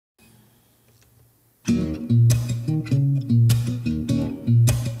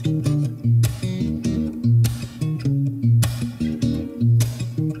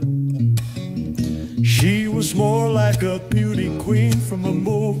like a beauty queen from a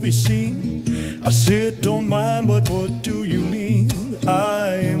movie scene. I said, don't mind, but what do you mean? I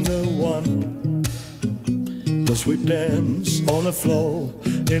am the one. Cause we dance on the floor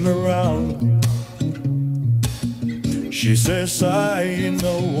in a round. She says I ain't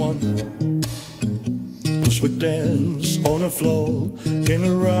no one. Cause we dance on the floor in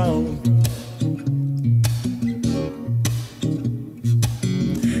a round.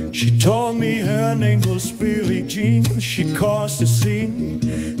 She told me her name was Billie Jean. She caused the scene,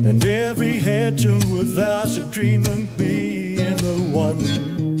 and every head turned without a dream of being the one.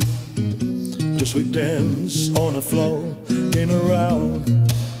 Cause we dance on the floor in a round.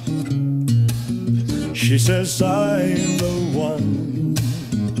 She says I am the one.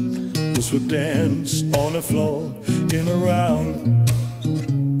 Cause we dance on the floor in a round.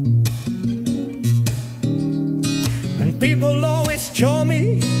 And people always tell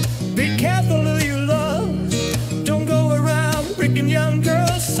me, be careful who you love. Don't go around breaking young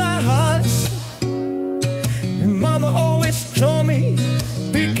girls' hearts. And mama always told me,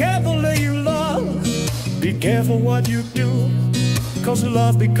 be careful who you love. Be careful what you do, cause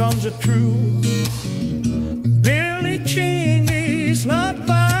love becomes a true. Billie Jean is not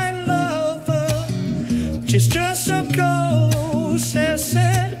my lover. She's just a ghost that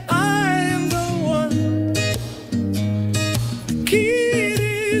said I am the one. The kid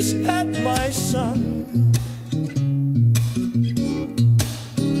is at my son.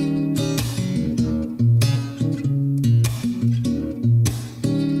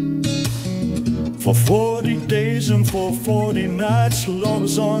 For 40 days and for 40 nights, love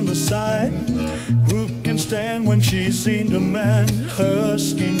is on the side. Who can stand when she's seen the man, her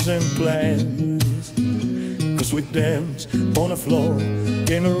schemes and plans? Cause we dance on the floor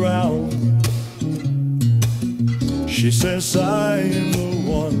in a round. She says I am the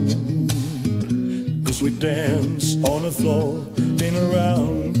one. Cause we dance on the floor in a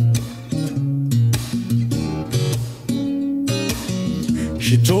round.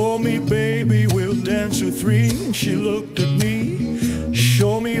 She told me, baby, we'll dance to three. She looked at me,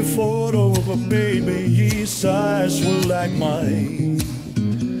 showed me a photo of a baby. His eyes were like mine.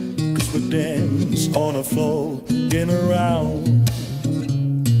 Cause we dance on the floor in a round.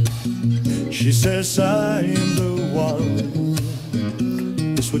 She says I am the one.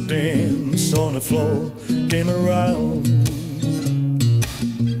 Cause we dance on the floor in a round.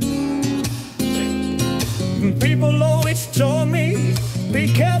 And people always told me, be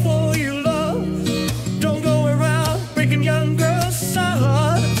careful who you love. Don't go around breaking young girls'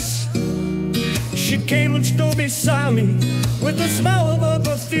 hearts. She came and stood beside me with the smell of her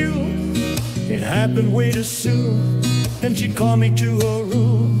perfume. It happened way too soon, and she called me to her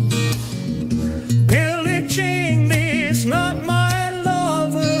room. Billie Jean is not my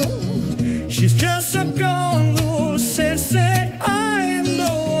lover. She's just a girl who says that I am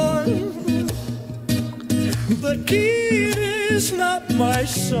the one. But kid is not my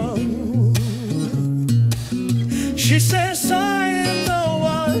son. She says I am the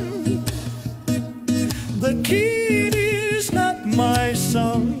one. The kid is not my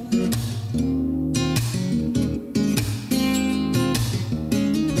son.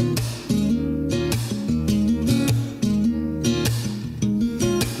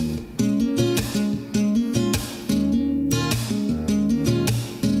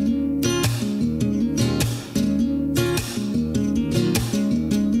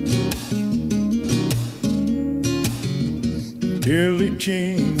 Billie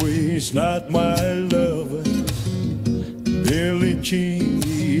Jean is not my lover. Billie Jean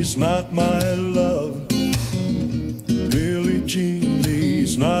is not my love. Billie Jean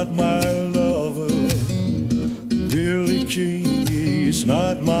is not my lover. Billie Jean is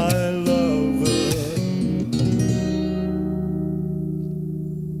not my